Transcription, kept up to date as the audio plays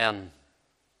And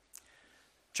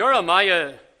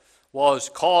Jeremiah was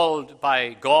called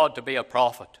by God to be a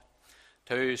prophet,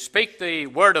 to speak the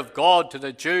word of God to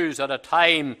the Jews at a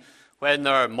time when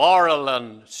their moral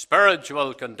and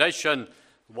spiritual condition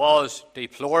was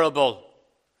deplorable.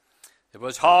 It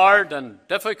was hard and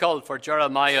difficult for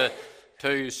Jeremiah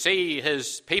to see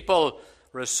his people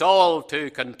resolved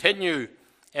to continue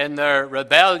in their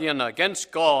rebellion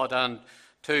against God and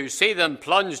to see them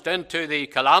plunged into the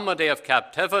calamity of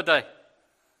captivity.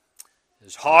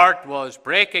 His heart was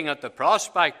breaking at the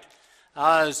prospect,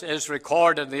 as is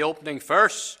recorded in the opening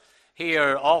verse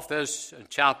here of this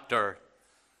chapter.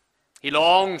 He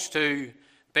longs to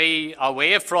be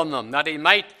away from them, that he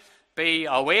might be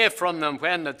away from them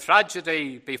when the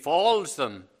tragedy befalls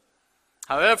them.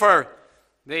 However,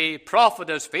 the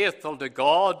prophet is faithful to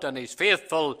God and he's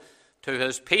faithful to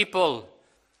his people.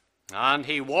 And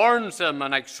he warns them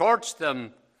and exhorts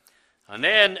them. And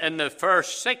then in the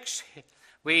verse 6,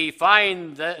 we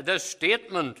find this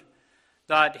statement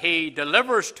that he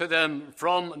delivers to them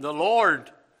from the Lord.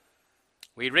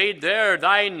 We read there,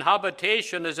 thine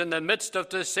habitation is in the midst of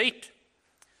deceit.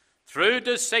 Through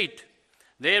deceit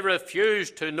they refuse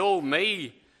to know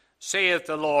me, saith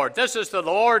the Lord. This is the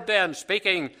Lord then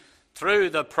speaking through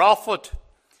the prophet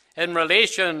in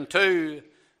relation to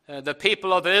the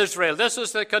people of Israel. This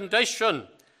is the condition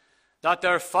that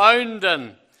they're found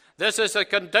in. This is the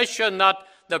condition that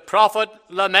the prophet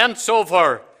laments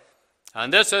over.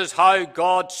 And this is how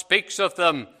God speaks of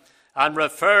them and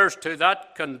refers to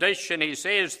that condition. He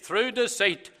says, through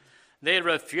deceit they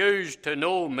refuse to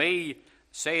know me,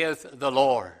 saith the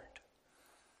Lord.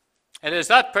 It is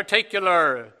that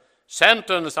particular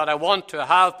sentence that I want to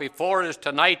have before us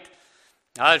tonight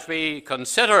as we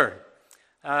consider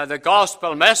the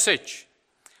gospel message.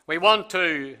 We want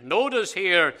to notice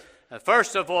here,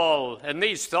 first of all, in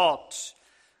these thoughts,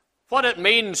 what it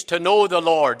means to know the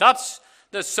Lord. That's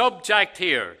the subject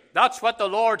here. That's what the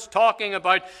Lord's talking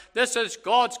about. This is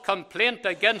God's complaint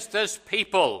against this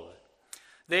people.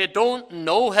 They don't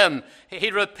know him. He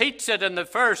repeats it in the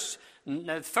verse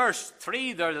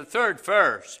 3 there, the third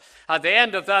verse. At the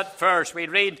end of that verse we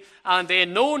read, and they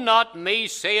know not me,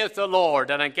 saith the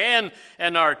Lord. And again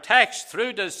in our text,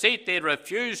 through deceit they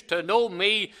refuse to know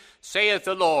me, saith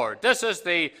the Lord. This is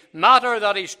the matter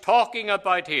that he's talking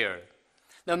about here.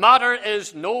 The matter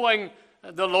is knowing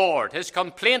the Lord. His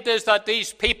complaint is that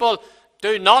these people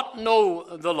do not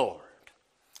know the Lord.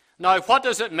 Now, what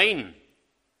does it mean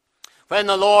when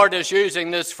the Lord is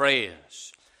using this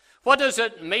phrase? What does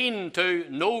it mean to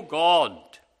know God?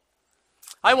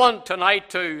 I want tonight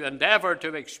to endeavor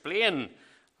to explain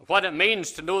what it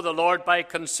means to know the Lord by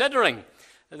considering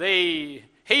the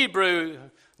Hebrew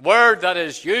word that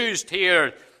is used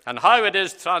here and how it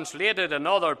is translated in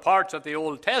other parts of the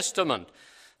Old Testament.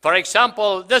 For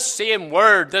example, this same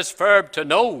word, this verb to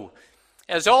know,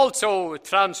 is also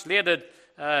translated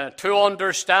to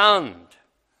understand.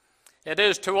 It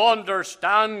is to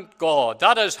understand God.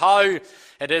 That is how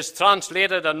it is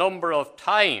translated a number of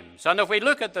times. And if we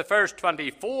look at the verse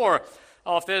 24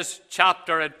 of this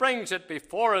chapter, it brings it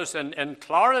before us in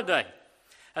clarity.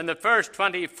 In the verse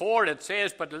 24 it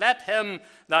says, but let him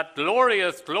that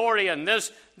glorieth glory in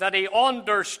this, that he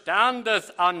understandeth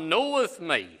and knoweth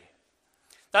me.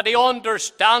 That he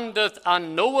understandeth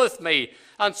and knoweth me.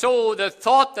 And so the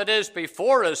thought that is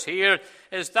before us here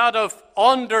is that of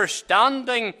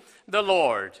understanding the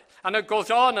Lord. And it goes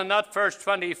on in that verse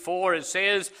 24, it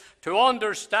says, to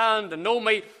understand and know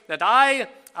me, that I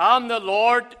am the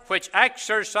Lord which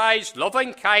exercise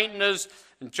loving kindness,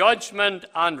 judgment,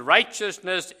 and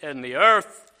righteousness in the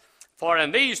earth. For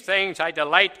in these things I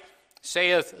delight,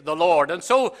 saith the Lord. And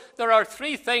so there are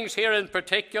three things here in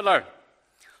particular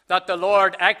that the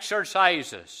Lord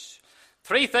exercises.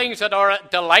 Three things that are a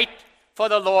delight for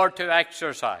the Lord to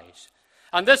exercise.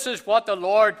 And this is what the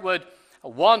Lord would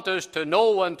want us to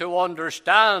know and to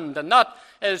understand. And that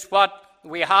is what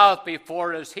we have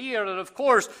before us here. And of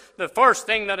course, the first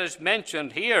thing that is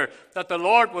mentioned here that the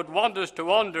Lord would want us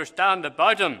to understand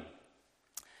about him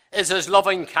is his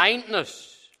loving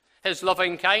kindness. His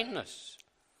loving kindness.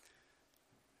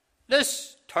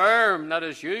 This term that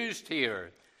is used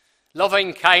here,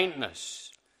 loving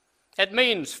kindness, it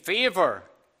means favor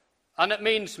and it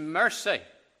means mercy.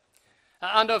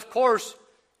 And of course,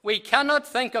 we cannot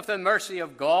think of the mercy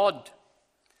of God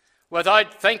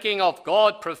without thinking of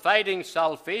God providing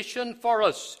salvation for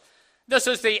us. This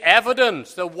is the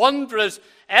evidence, the wondrous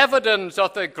evidence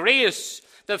of the grace,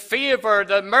 the favor,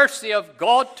 the mercy of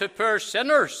God to poor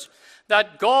sinners,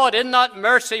 that God in that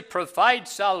mercy provides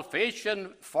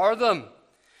salvation for them.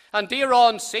 And dear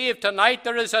unsaved, tonight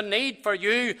there is a need for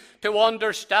you to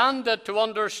understand it, to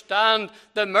understand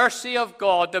the mercy of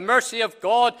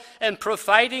God in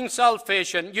providing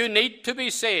salvation. You need to be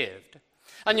saved.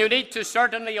 And you need to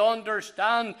certainly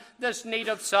understand this need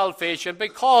of salvation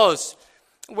because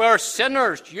we're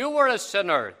sinners. You were a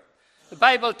sinner. The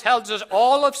Bible tells us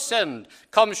all have sinned,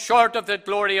 come short of the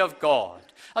glory of God.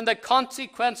 And the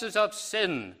consequences of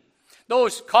sin,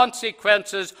 those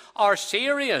consequences are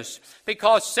serious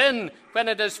because sin, when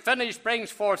it is finished,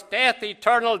 brings forth death,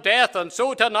 eternal death. And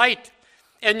so tonight,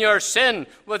 in your sin,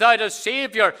 without a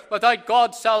Savior, without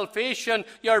God's salvation,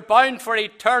 you're bound for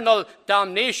eternal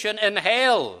damnation in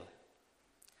hell.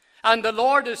 And the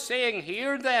Lord is saying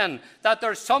here then that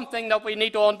there's something that we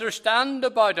need to understand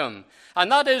about Him.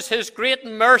 And that is His great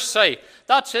mercy.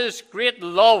 That's His great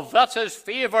love. That's His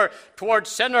favor towards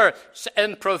sinners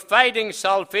in providing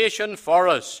salvation for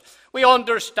us. We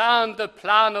understand the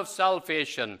plan of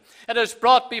salvation. It is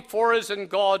brought before us in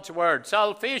God's Word.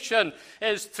 Salvation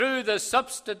is through the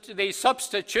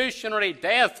substitutionary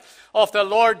death of the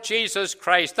Lord Jesus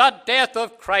Christ. That death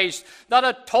of Christ, that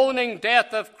atoning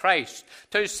death of Christ,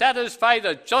 to satisfy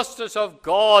the justice of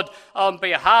God on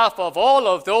behalf of all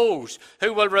of those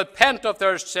who will repent of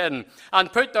their sin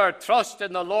and put their trust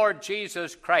in the Lord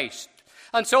Jesus Christ.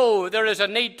 And so there is a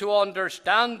need to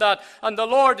understand that. And the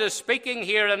Lord is speaking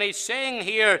here, and He's saying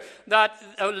here that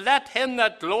let him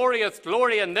that glorieth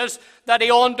glory in this, that he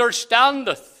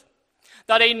understandeth,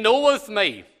 that he knoweth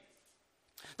me,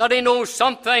 that he knows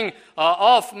something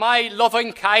of my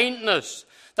loving kindness,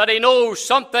 that he knows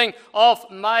something of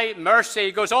my mercy.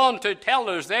 He goes on to tell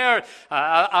us there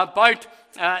about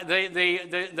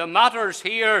the matters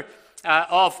here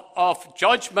of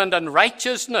judgment and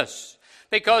righteousness.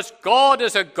 Because God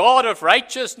is a God of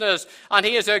righteousness and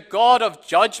He is a God of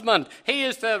judgment. He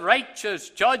is the righteous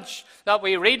judge that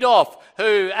we read of,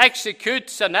 who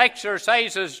executes and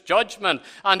exercises judgment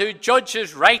and who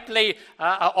judges rightly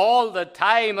all the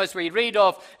time, as we read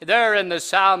of there in the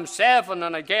Psalm 7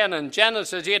 and again in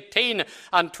Genesis 18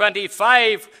 and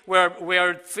 25, where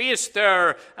we're faced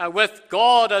there with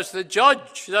God as the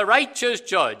judge, the righteous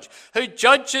judge, who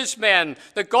judges men,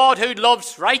 the God who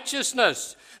loves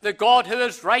righteousness, the God who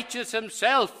is righteous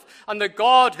Himself, and the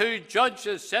God who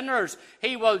judges sinners.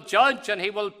 He will judge and He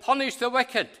will punish the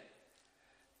wicked.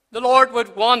 The Lord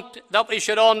would want that we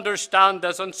should understand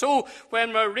this. And so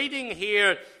when we're reading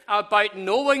here about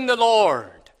knowing the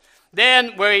Lord,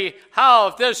 then we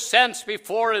have this sense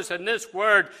before us in this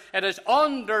word. It is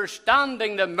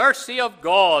understanding the mercy of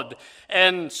God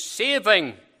in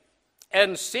saving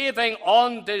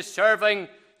undeserving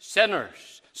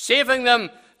sinners, saving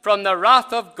them from the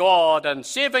wrath of God, and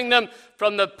saving them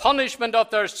from the punishment of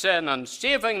their sin, and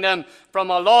saving them from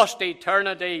a lost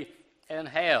eternity in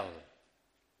hell.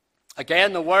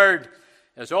 Again, the word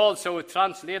is also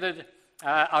translated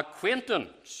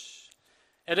acquaintance.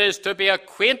 It is to be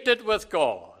acquainted with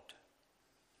God.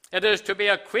 It is to be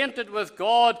acquainted with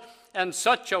God in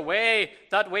such a way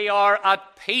that we are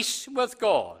at peace with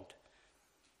God.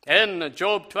 In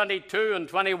Job 22 and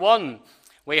 21,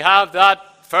 we have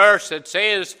that verse. It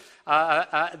says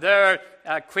there,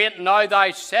 acquaint now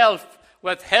thyself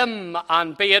with Him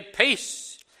and be at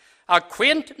peace.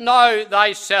 Acquaint now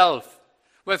thyself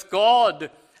with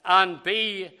God and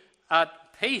be at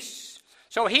peace.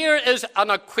 So here is an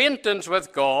acquaintance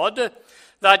with God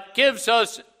that gives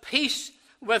us peace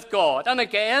with God. And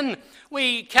again,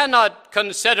 we cannot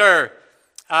consider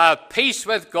peace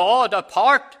with God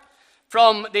apart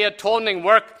from the atoning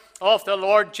work of the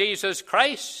Lord Jesus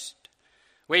Christ.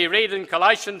 We read in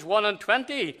Colossians 1 and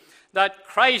 20 that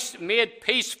Christ made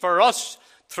peace for us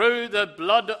through the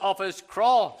blood of His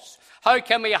cross. How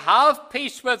can we have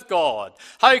peace with God?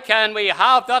 How can we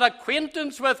have that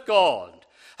acquaintance with God?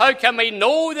 How can we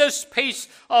know this peace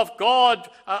of God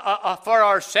for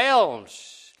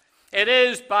ourselves? It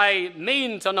is by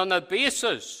means and on the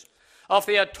basis of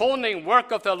the atoning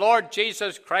work of the Lord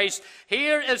Jesus Christ.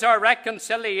 Here is our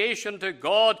reconciliation to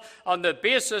God on the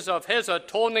basis of His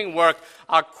atoning work,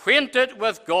 acquainted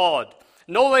with God,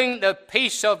 knowing the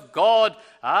peace of God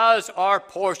as our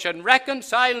portion,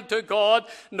 reconciled to God,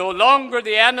 no longer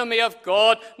the enemy of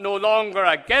God, no longer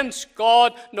against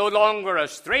God, no longer a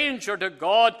stranger to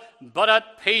God, but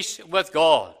at peace with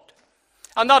God.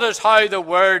 And that is how the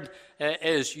word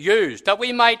is used, that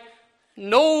we might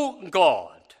know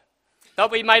God,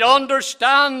 that we might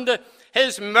understand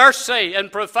His mercy in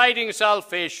providing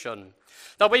salvation,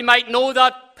 that we might know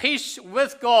that peace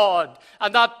with God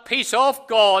and that peace of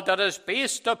God that is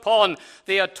based upon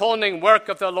the atoning work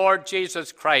of the Lord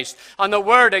Jesus Christ. And the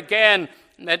word again,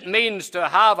 it means to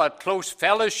have a close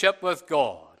fellowship with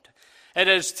God. It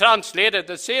is translated,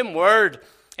 the same word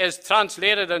is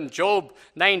translated in Job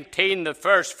 19, the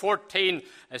verse 14,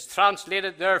 is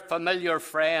translated there, familiar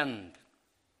friend.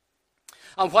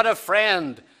 And what a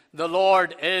friend the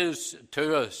Lord is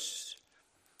to us.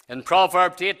 In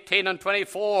Proverbs 18 and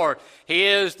 24, he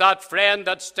is that friend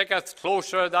that sticketh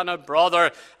closer than a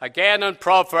brother. Again in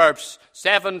Proverbs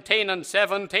 17 and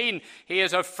 17, he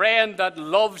is a friend that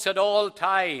loves at all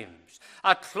times.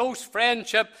 A close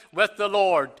friendship with the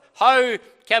Lord. How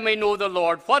can we know the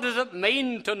Lord? What does it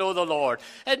mean to know the Lord?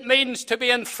 It means to be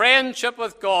in friendship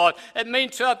with God. It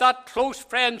means to have that close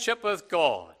friendship with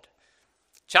God.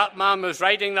 Chapman was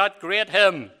writing that great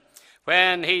hymn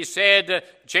when he said,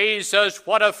 Jesus,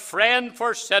 what a friend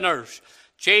for sinners.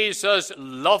 Jesus,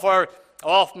 lover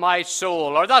of my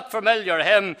soul. Or that familiar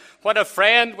hymn, what a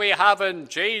friend we have in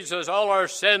Jesus, all our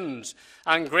sins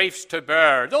and griefs to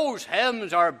bear. Those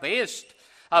hymns are based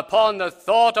upon the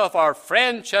thought of our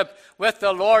friendship with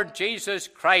the Lord Jesus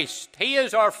Christ. He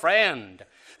is our friend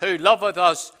who loveth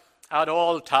us at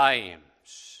all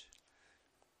times.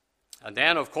 And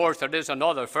then, of course, there is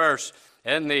another verse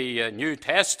in the New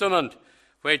Testament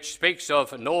which speaks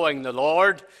of knowing the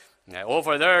Lord.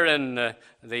 Over there in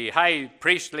the high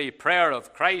priestly prayer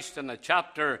of Christ in the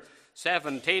chapter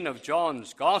 17 of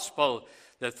John's Gospel,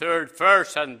 the third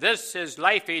verse, and this is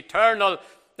life eternal,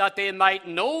 that they might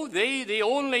know thee, the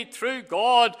only true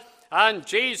God, and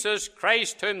Jesus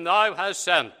Christ whom thou hast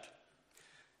sent.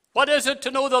 What is it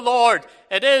to know the Lord?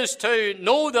 It is to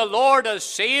know the Lord as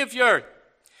Savior.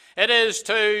 It is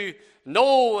to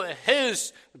know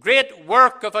his great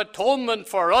work of atonement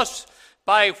for us,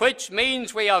 by which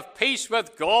means we have peace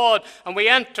with God and we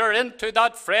enter into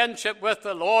that friendship with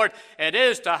the Lord. It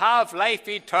is to have life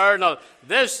eternal.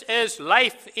 This is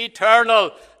life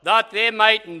eternal, that they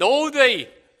might know thee,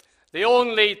 the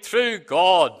only true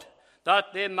God,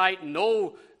 that they might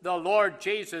know the Lord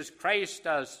Jesus Christ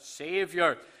as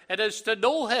Savior. It is to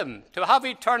know him, to have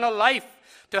eternal life,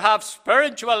 to have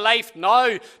spiritual life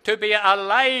now, to be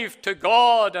alive to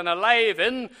God and alive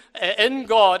in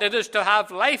God. It is to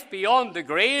have life beyond the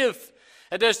grave.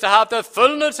 It is to have the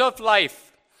fullness of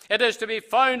life. It is to be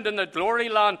found in the glory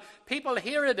land. People,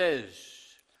 here it is.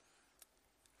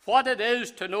 What it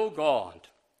is to know God.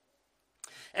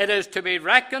 It is to be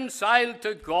reconciled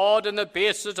to God on the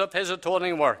basis of his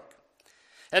atoning work.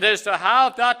 It is to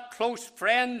have that close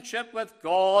friendship with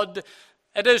God.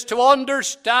 It is to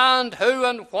understand who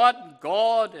and what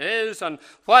God is and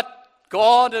what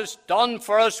God has done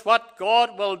for us, what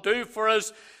God will do for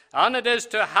us. And it is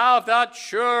to have that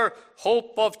sure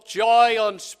hope of joy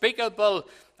unspeakable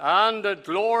and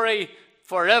glory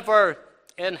forever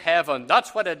in heaven.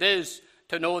 That's what it is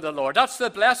to know the Lord. That's the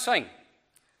blessing.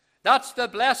 That's the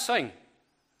blessing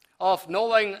of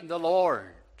knowing the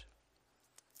Lord.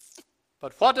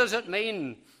 But what does it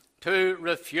mean to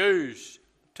refuse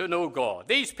to know God?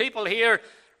 These people here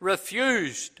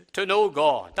refused to know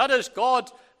God. That is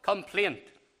God's complaint.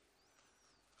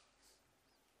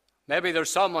 Maybe there's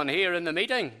someone here in the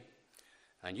meeting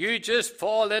and you just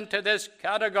fall into this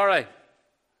category.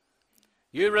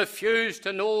 You refuse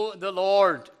to know the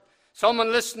Lord.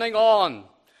 Someone listening on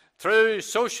through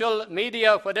social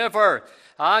media, whatever,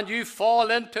 and you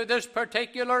fall into this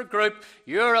particular group.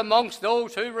 You're amongst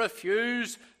those who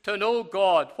refuse to know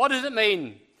God. What does it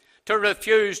mean to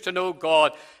refuse to know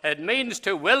God? It means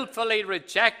to willfully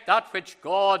reject that which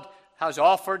God has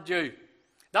offered you.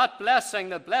 That blessing,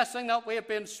 the blessing that we have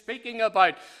been speaking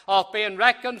about, of being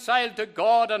reconciled to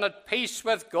God and at peace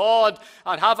with God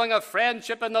and having a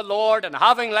friendship in the Lord and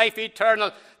having life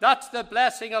eternal, that's the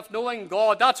blessing of knowing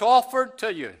God. That's offered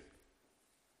to you.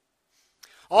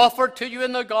 Offered to you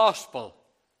in the gospel.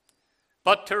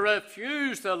 But to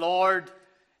refuse the Lord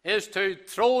is to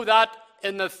throw that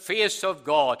in the face of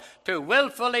God, to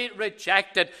willfully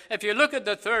reject it. If you look at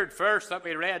the third verse that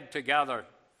we read together,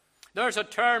 there's a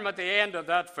term at the end of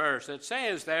that verse. It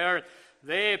says there,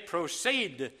 they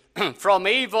proceed from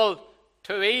evil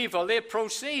to evil. They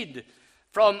proceed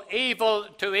from evil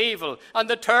to evil. And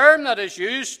the term that is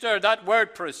used there, that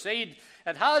word proceed,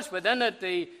 it has within it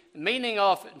the meaning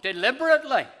of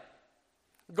deliberately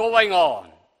going on.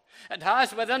 It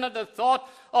has within it the thought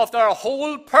of their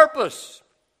whole purpose.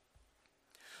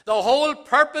 The whole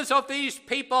purpose of these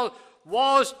people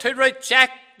was to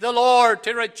reject the Lord,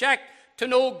 to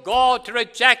know God, to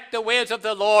reject the ways of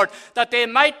the Lord, that they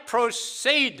might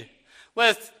proceed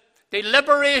with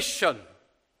deliberation.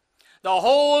 The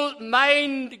whole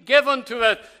mind given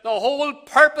to it, the whole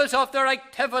purpose of their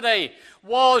activity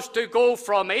was to go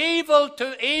from evil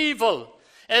to evil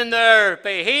in their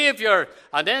behavior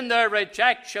and in their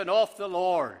rejection of the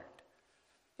Lord.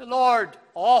 The Lord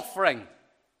offering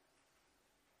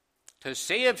to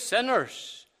save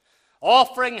sinners,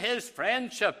 offering his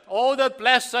friendship, all the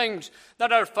blessings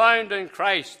that are found in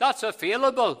Christ. That's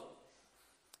available.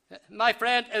 My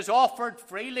friend, is offered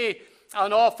freely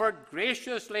and offered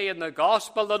graciously in the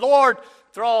gospel. The Lord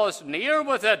draws near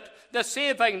with it, the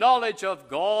saving knowledge of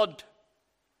God.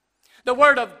 The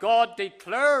Word of God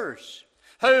declares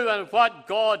who and what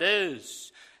God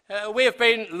is. We've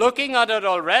been looking at it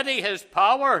already, his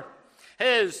power,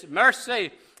 his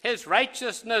mercy, his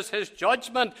righteousness, his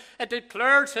judgment. It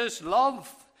declares his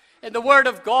love. And the Word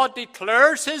of God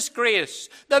declares his grace,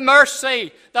 the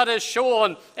mercy that is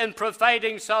shown in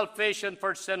providing salvation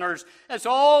for sinners. It's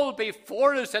all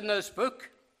before us in this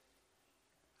book.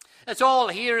 It's all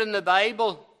here in the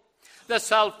Bible. The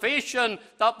salvation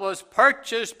that was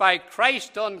purchased by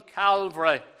Christ on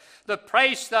Calvary. The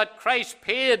price that Christ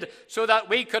paid so that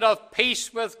we could have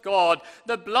peace with God.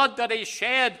 The blood that he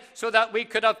shed so that we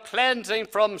could have cleansing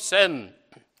from sin.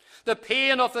 The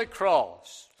pain of the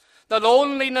cross. The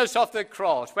loneliness of the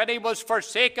cross, when he was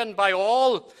forsaken by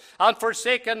all and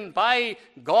forsaken by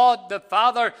God the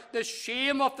Father, the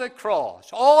shame of the cross.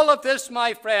 All of this,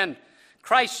 my friend,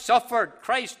 Christ suffered,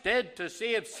 Christ did to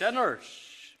save sinners.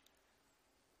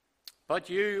 But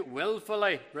you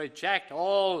willfully reject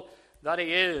all that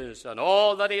he is and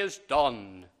all that he has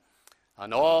done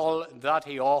and all that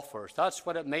he offers. That's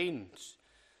what it means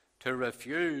to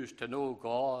refuse to know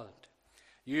God.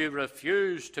 You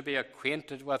refuse to be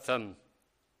acquainted with him.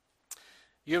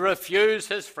 You refuse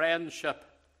his friendship.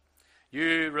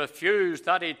 You refuse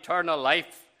that eternal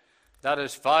life that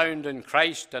is found in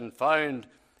Christ and found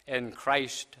in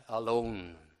Christ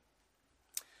alone.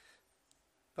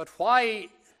 But why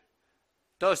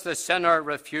does the sinner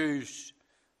refuse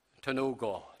to know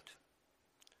God?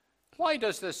 Why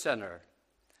does the sinner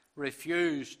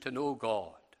refuse to know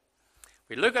God?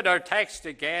 We look at our text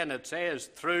again. It says,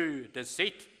 through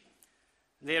deceit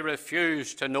they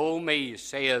refuse to know me,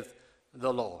 saith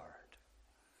the Lord.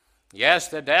 Yes,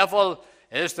 the devil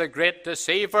is the great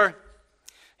deceiver.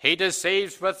 He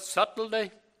deceives with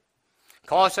subtlety,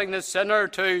 causing the sinner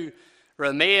to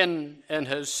remain in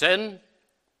his sin.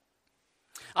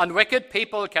 And wicked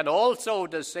people can also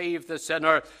deceive the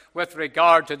sinner with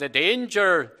regard to the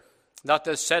danger that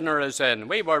the sinner is in.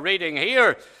 We were reading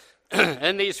here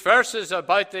in these verses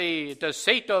about the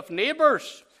deceit of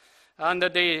neighbors and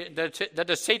the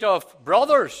deceit of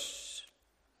brothers.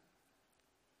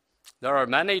 There are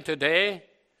many today,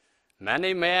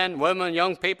 many men, women,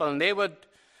 young people, and they would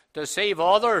deceive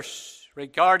others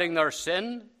regarding their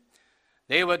sin.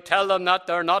 They would tell them that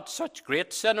they're not such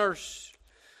great sinners.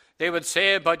 They would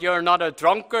say, but you're not a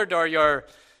drunkard, or you're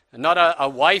not a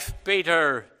wife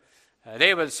beater.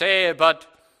 They would say, but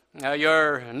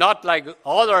you're not like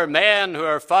other men who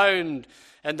are found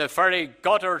in the very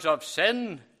gutters of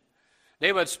sin.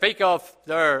 They would speak of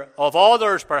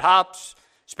others, perhaps,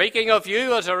 speaking of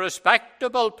you as a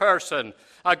respectable person,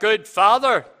 a good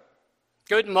father,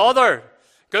 good mother,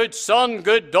 good son,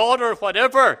 good daughter,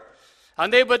 whatever.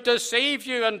 And they would deceive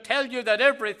you and tell you that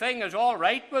everything is all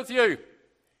right with you,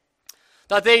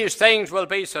 that these things will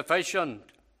be sufficient.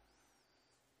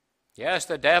 Yes,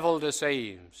 the devil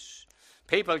deceives.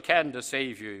 People can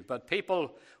deceive you, but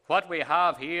what we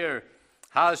have here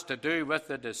has to do with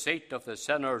the deceit of the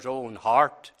sinner's own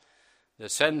heart, the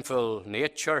sinful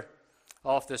nature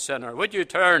of the sinner. Would you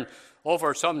turn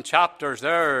over some chapters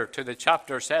there to the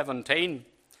chapter 17,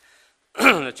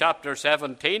 the chapter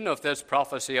 17 of this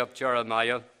prophecy of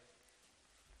Jeremiah.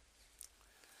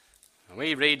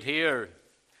 We read here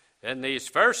in these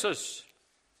verses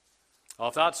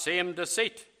of that same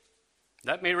deceit.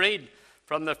 Let me read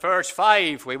from the verse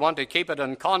 5. We want to keep it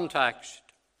in context.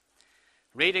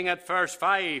 Reading at verse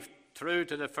 5 through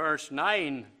to the verse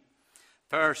 9.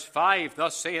 Verse 5,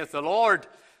 thus saith the Lord,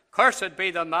 cursed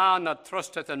be the man that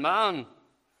trusteth in man,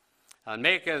 and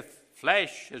maketh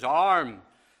flesh his arm,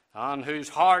 and whose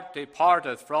heart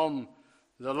departeth from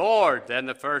the Lord. Then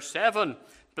the verse 7,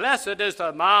 blessed is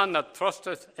the man that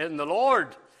trusteth in the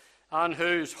Lord, and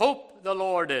whose hope the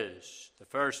Lord is. The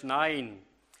verse 9,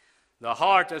 the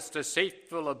heart is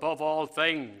deceitful above all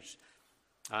things,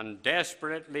 and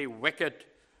desperately wicked.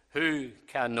 Who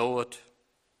can know it?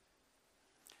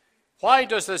 Why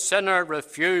does the sinner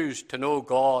refuse to know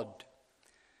God?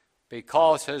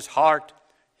 Because his heart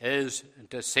is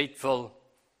deceitful.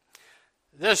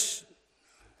 This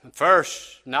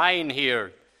verse 9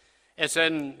 here is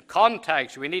in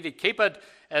context. We need to keep it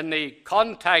in the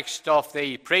context of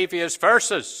the previous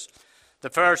verses. The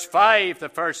verse 5, the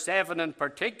verse 7 in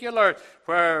particular,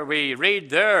 where we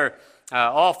read there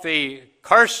of the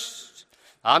curse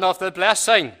and of the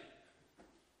blessing.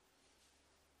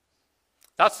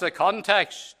 That's the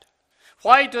context.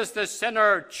 Why does the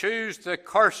sinner choose the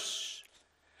curse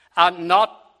and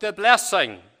not the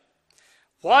blessing?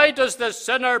 Why does the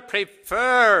sinner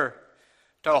prefer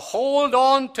to hold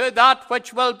on to that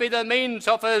which will be the means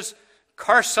of his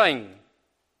cursing,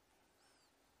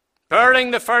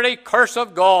 bearing the very curse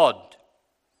of God,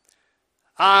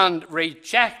 and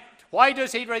reject? Why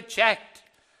does he reject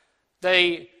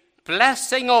the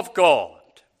blessing of God?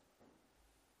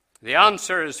 The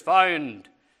answer is found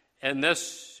in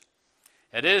this.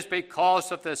 It is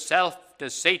because of the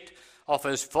self-deceit of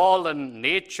his fallen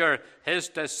nature, his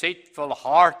deceitful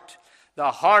heart.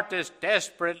 The heart is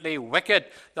desperately wicked.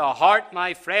 The heart,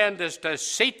 my friend, is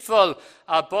deceitful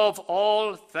above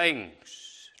all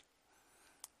things.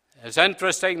 It's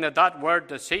interesting that word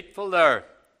deceitful there,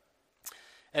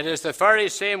 it is the very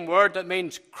same word that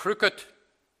means crooked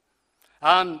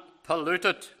and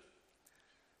polluted.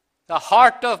 The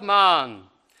heart of man,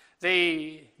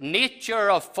 the nature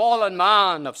of fallen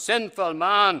man, of sinful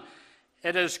man,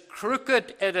 it is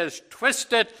crooked, it is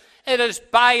twisted, it is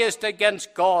biased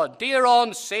against God. Dear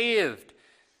unsaved,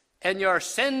 in your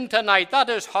sin tonight, that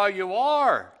is how you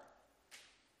are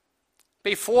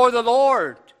before the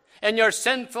Lord, in your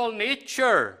sinful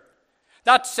nature.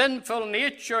 That sinful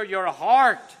nature, your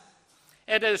heart,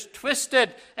 it is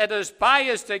twisted, it is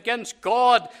biased against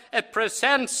God. It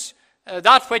presents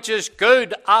that which is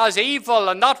good as evil,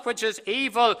 and that which is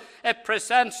evil it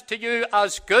presents to you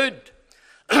as good.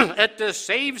 It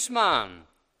deceives man.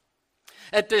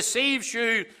 It deceives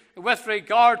you with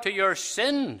regard to your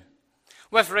sin,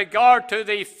 with regard to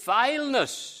the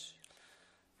vileness,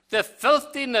 the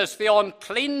filthiness, the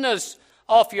uncleanness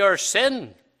of your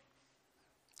sin.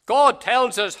 God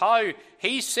tells us how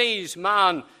he sees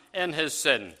man in his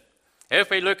sin. If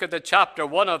we look at the chapter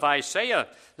 1 of Isaiah,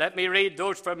 let me read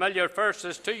those familiar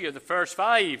verses to you, the first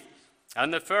 5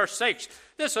 and the first 6.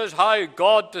 This is how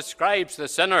God describes the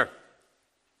sinner.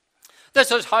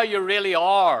 This is how you really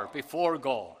are before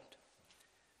God.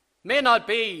 May not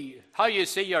be how you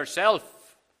see yourself.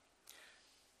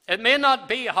 It may not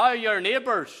be how your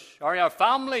neighbors or your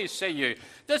family see you.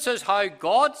 This is how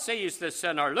God sees the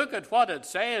sinner. Look at what it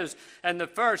says in the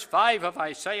verse 5 of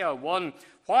Isaiah 1.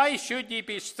 Why should ye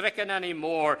be stricken any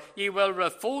more? Ye will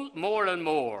revolt more and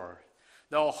more.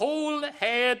 The whole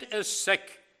head is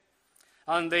sick,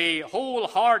 and the whole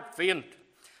heart faint.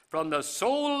 From the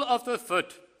sole of the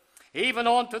foot even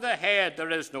unto the head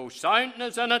there is no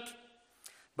soundness in it,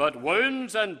 but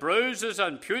wounds and bruises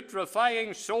and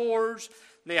putrefying sores.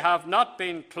 They have not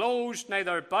been closed,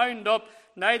 neither bound up,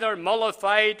 neither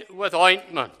mollified with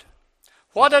ointment.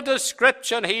 What a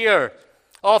description here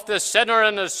of the sinner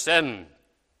and his sin.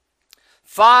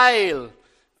 Vile,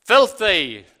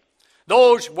 filthy,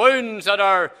 those wounds that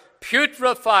are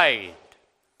putrefied,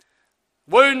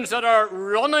 wounds that are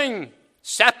running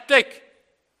septic,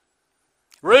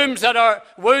 wounds that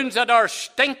are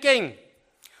stinking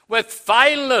with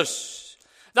vileness.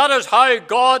 That is how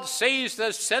God sees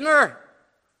the sinner.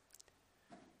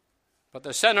 But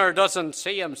the sinner doesn't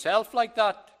see himself like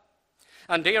that.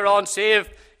 And dear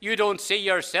unsaved, you don't see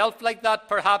yourself like that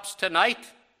perhaps tonight.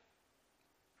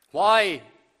 Why?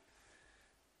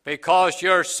 Because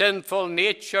your sinful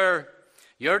nature,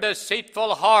 your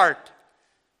deceitful heart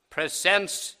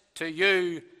presents to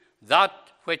you that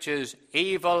which is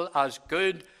evil as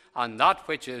good, and that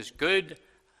which is good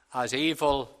as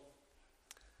evil.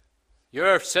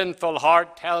 Your sinful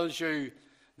heart tells you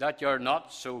that you're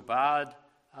not so bad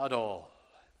at all.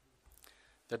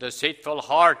 The deceitful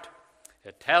heart,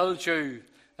 it tells you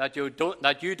that you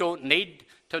don't need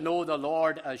to know the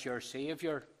Lord as your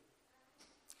Savior.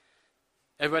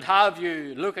 It would have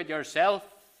you look at yourself,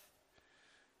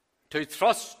 to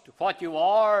trust what you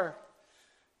are,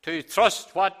 to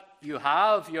trust what you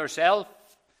have yourself.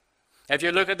 If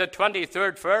you look at the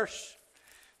 23rd verse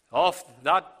of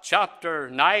that chapter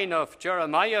 9 of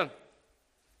Jeremiah,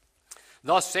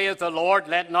 thus saith the Lord,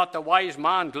 let not the wise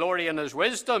man glory in his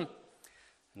wisdom,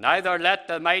 neither let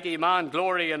the mighty man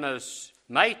glory in his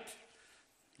might.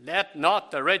 Let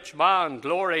not the rich man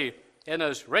glory in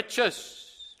his riches.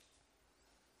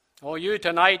 Oh, you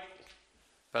tonight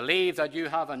believe that you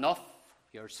have enough.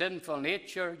 Your sinful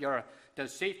nature, your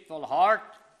deceitful heart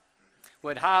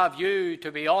would have you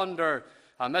to be under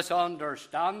a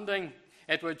misunderstanding.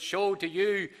 It would show to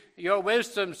you, your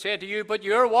wisdom say to you, but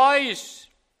you're wise.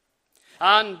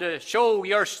 And show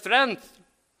your strength.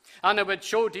 And it would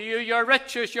show to you your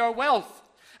riches, your wealth.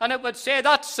 And it would say,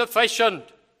 that's sufficient.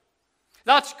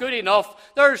 That's good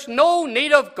enough. There's no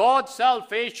need of God's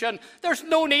salvation. There's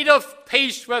no need of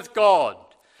peace with God.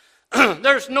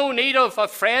 There's no need of a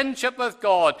friendship with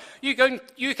God. You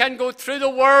can go through the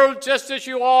world just as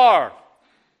you are.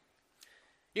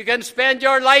 You can spend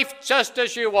your life just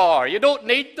as you are. You don't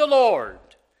need the Lord.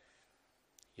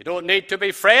 You don't need to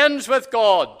be friends with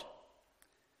God.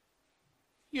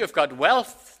 You've got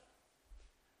wealth.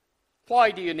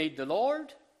 Why do you need the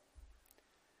Lord?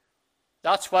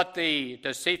 That's what the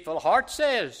deceitful heart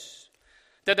says.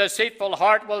 The deceitful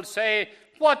heart will say,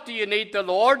 what do you need the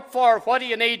Lord for? What do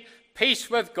you need peace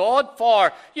with God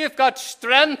for? You've got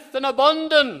strength and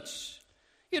abundance.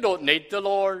 You don't need the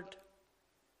Lord.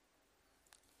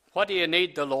 What do you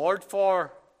need the Lord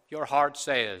for? Your heart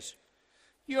says.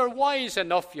 You're wise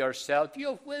enough yourself. You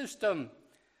have wisdom.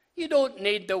 You don't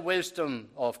need the wisdom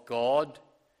of God.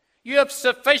 You have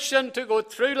sufficient to go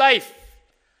through life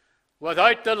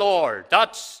without the Lord.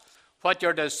 That's what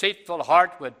your deceitful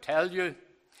heart would tell you.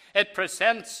 It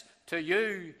presents to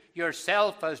you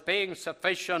yourself as being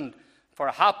sufficient for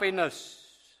happiness.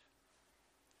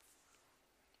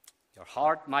 Your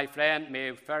heart, my friend, may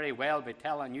very well be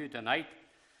telling you tonight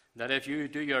that if you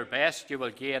do your best, you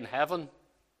will gain heaven.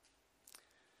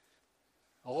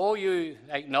 Oh, you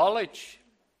acknowledge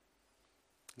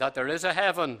that there is a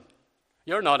heaven.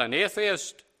 You're not an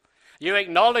atheist. You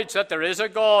acknowledge that there is a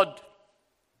God.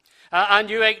 And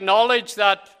you acknowledge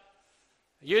that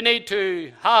you need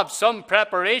to have some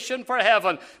preparation for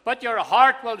heaven. But your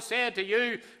heart will say to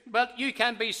you, well, you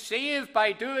can be saved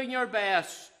by doing your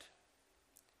best.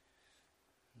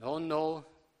 No, no.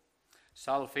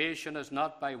 Salvation is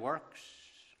not by works.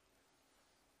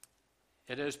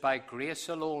 It is by grace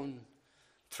alone,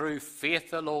 through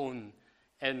faith alone,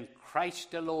 in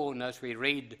Christ alone, as we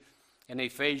read in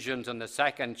Ephesians in the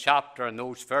 2nd chapter, in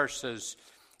those verses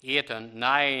 8 and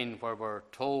 9, where we're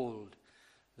told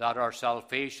that our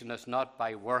salvation is not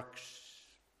by works.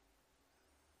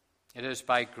 It is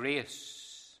by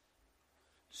grace,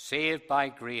 saved by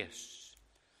grace,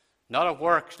 not of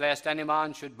works, lest any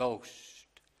man should boast.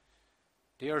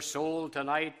 Dear soul,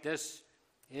 tonight this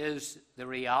is the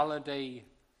reality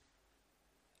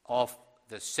of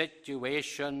the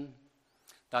situation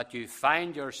that you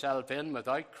find yourself in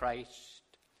without Christ.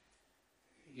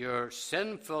 Your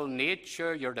sinful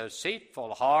nature, your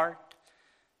deceitful heart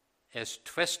is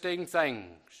twisting things,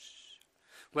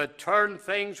 would turn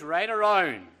things right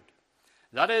around.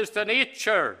 That is the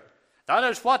nature. That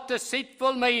is what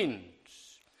deceitful means.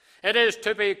 It is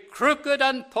to be crooked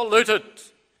and polluted.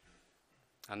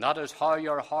 And that is how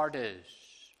your heart is.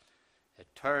 It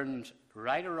turns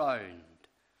right around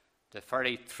the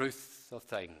very truth of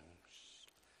things.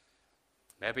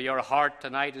 Maybe your heart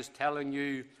tonight is telling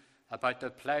you about the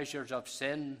pleasures of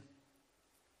sin.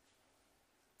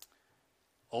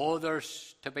 Oh,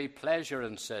 there's to be pleasure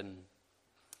in sin.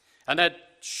 And it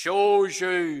shows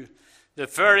you the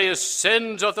various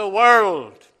sins of the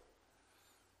world.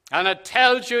 And it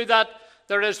tells you that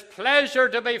there is pleasure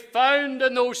to be found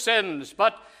in those sins,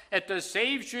 but it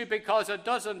deceives you because it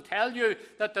doesn't tell you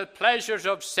that the pleasures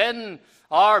of sin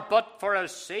are but for a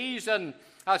season,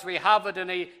 as we have it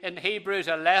in Hebrews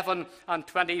 11 and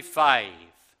 25.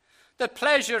 The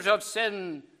pleasures of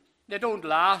sin, they don't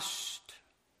last.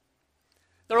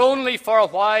 They're only for a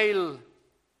while,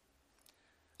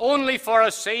 only for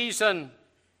a season.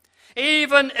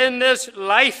 Even in this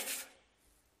life,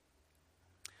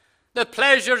 the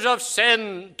pleasures of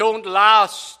sin don't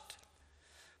last.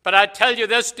 But I tell you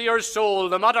this, dear soul,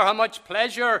 no matter how much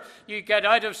pleasure you get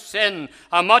out of sin,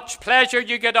 how much pleasure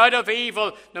you get out of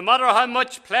evil, no matter how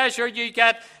much pleasure you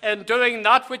get in doing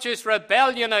that which is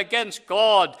rebellion against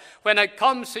God, when it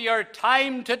comes to your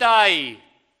time to die,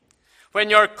 when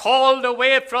you're called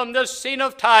away from this scene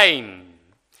of time,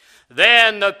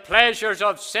 then the pleasures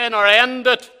of sin are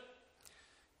ended.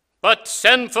 But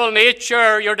sinful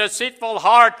nature, your deceitful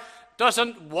heart,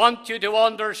 doesn't want you to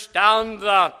understand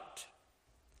that.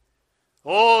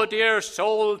 Oh, dear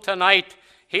soul, tonight,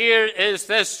 here is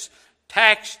this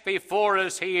text before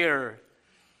us here.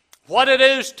 What it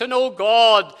is to know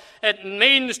God, it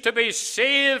means to be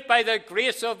saved by the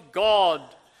grace of God.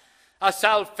 A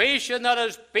salvation that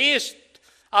is based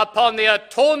upon the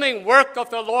atoning work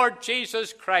of the Lord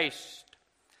Jesus Christ.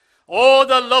 Oh,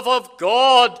 the love of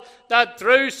God that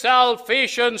through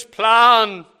salvation's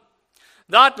plan,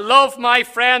 that love, my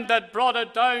friend, that brought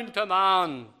it down to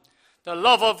man. The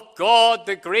love of God,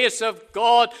 the grace of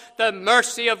God, the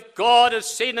mercy of God is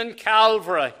seen in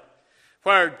Calvary,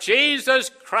 where Jesus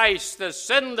Christ, the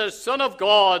sinless Son of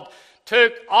God,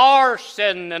 took our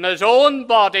sin in his own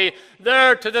body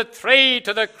there to the tree,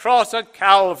 to the cross at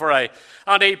Calvary,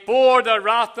 and he bore the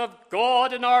wrath of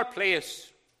God in our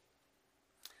place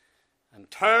and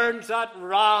turns that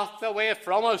wrath away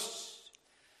from us,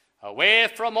 away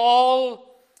from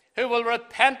all who will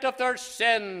repent of their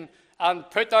sin and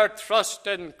put their trust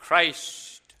in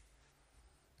Christ.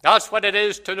 That's what it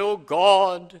is to know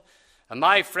God. And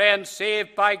my friend,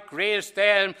 saved by grace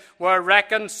then, we're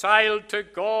reconciled to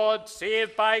God.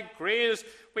 Saved by grace,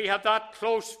 we have that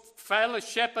close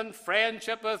fellowship and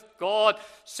friendship with God.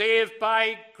 Saved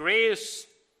by grace,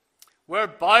 we're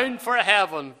bound for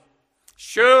heaven,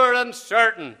 sure and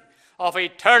certain of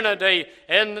eternity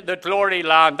in the glory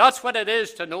land. That's what it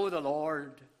is to know the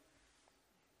Lord.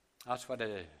 That's what it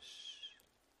is.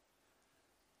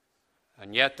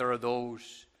 And yet there are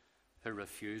those who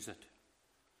refuse it,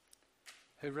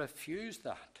 who refuse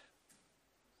that,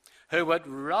 who would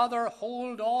rather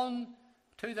hold on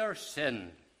to their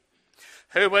sin,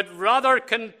 who would rather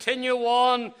continue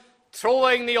on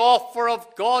throwing the offer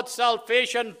of God's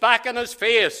salvation back in his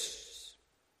face.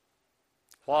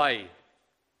 Why?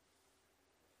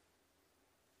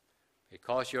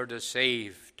 Because you're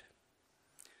deceived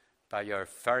by your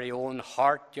very own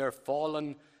heart, your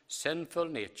fallen, sinful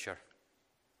nature.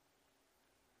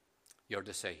 You're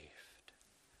deceived.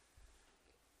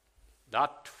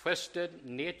 That twisted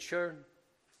nature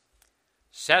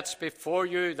sets before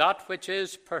you that which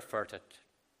is perverted,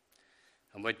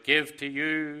 and would give to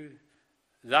you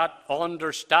that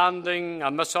understanding,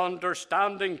 a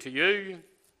misunderstanding to you.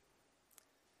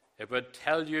 It would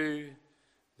tell you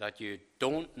that you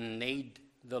don't need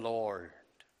the Lord.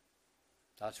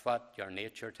 That's what your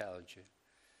nature tells you.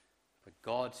 But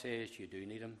God says you do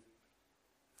need him.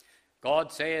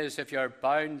 God says if you're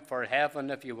bound for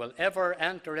heaven, if you will ever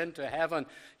enter into heaven,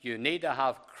 you need to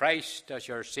have Christ as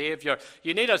your Savior.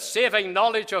 You need a saving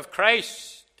knowledge of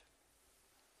Christ.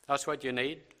 That's what you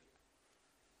need.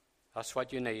 That's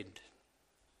what you need.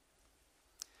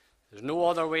 There's no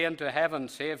other way into heaven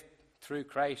save through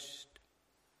Christ.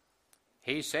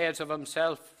 He says of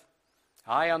himself,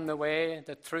 I am the way,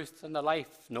 the truth, and the life.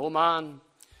 No man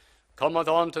cometh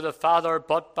unto the Father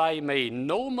but by me.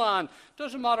 No man.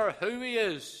 Doesn't matter who he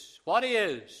is, what he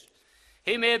is.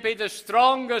 He may be the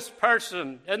strongest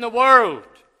person in the world.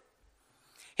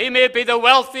 He may be the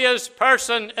wealthiest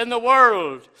person in the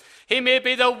world. He may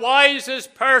be the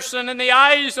wisest person in the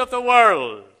eyes of the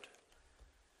world.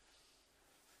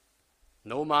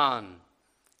 No man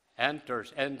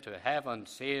enters into heaven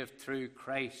save through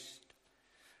Christ.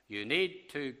 You need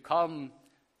to come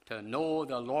to know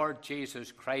the Lord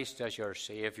Jesus Christ as your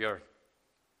Savior.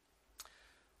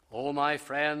 Oh, my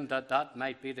friend, that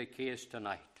might be the case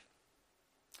tonight.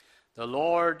 The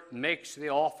Lord makes the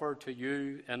offer to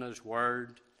you in his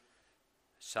word,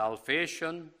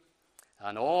 salvation,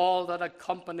 and all that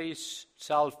accompanies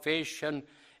salvation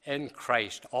in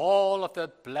Christ, all of the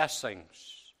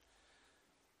blessings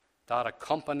that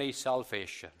accompany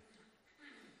salvation.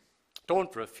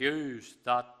 Don't refuse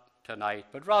that tonight,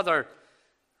 but rather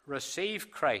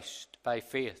receive Christ by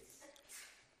faith.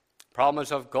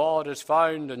 Promise of God is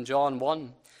found in John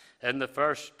 1, in the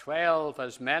verse 12,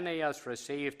 as many as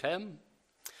received him,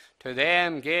 to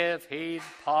them gave he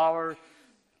power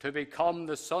to become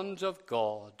the sons of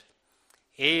God,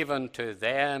 even to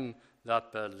them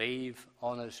that believe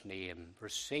on his name.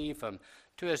 Receive him,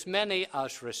 to as many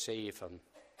as receive him.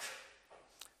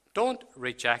 Don't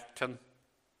reject him.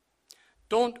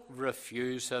 Don't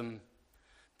refuse him,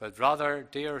 but rather,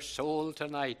 dear soul,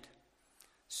 tonight,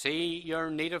 see your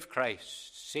need of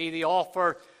Christ. See the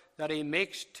offer that he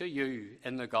makes to you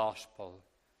in the gospel,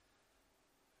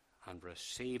 and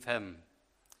receive him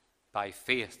by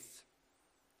faith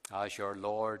as your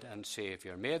Lord and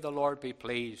Savior. May the Lord be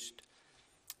pleased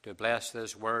to bless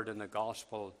this word in the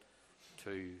gospel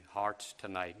to hearts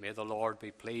tonight. May the Lord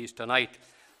be pleased tonight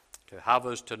to have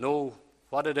us to know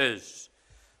what it is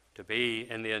to be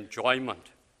in the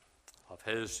enjoyment of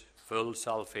his full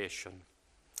salvation.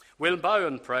 We'll bow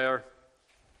in prayer.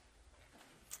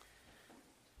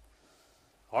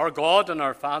 Our God and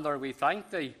our Father, we thank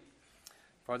thee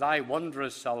for thy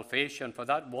wondrous salvation, for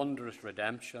that wondrous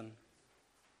redemption.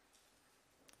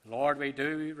 Lord, we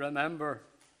do remember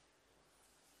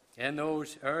in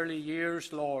those early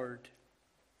years, Lord,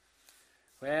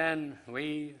 when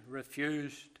we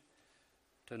refused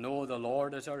to know the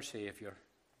Lord as our Savior.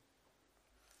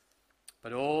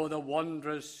 But oh, the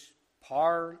wondrous,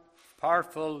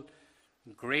 powerful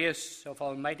grace of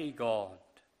Almighty God,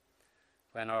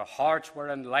 when our hearts were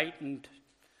enlightened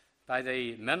by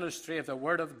the ministry of the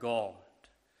Word of God,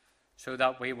 so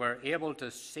that we were able to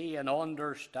see and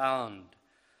understand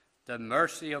the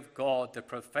mercy of God, the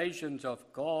provisions of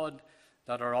God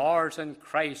that are ours in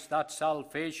Christ, that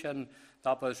salvation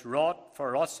that was wrought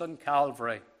for us on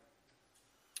Calvary.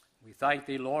 We thank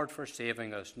thee, Lord, for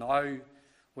saving us. Now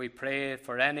we pray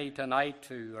for any tonight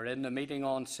who are in the meeting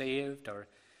unsaved, or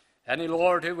any,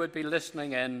 Lord, who would be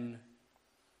listening in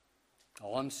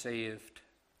unsaved.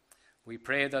 We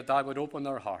pray that thou would open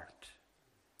their heart,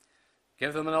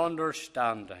 give them an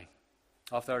understanding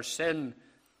of their sin,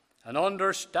 an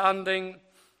understanding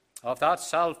of that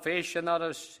salvation that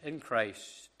is in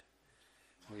Christ.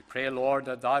 We pray, Lord,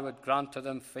 that thou would grant to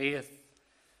them faith,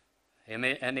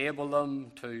 enable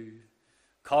them to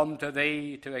come to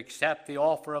thee, to accept the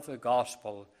offer of the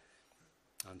gospel,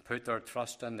 and put their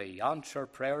trust in thee. Answer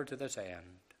prayer to this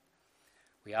end.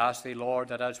 We ask thee, Lord,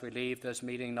 that as we leave this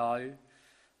meeting now,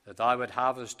 that thou would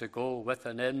have us to go with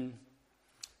and in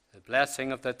the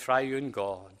blessing of the triune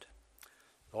God.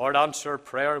 Lord, answer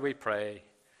prayer, we pray,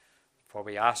 for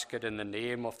we ask it in the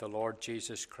name of the Lord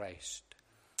Jesus Christ.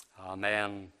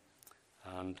 Amen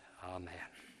and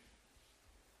amen.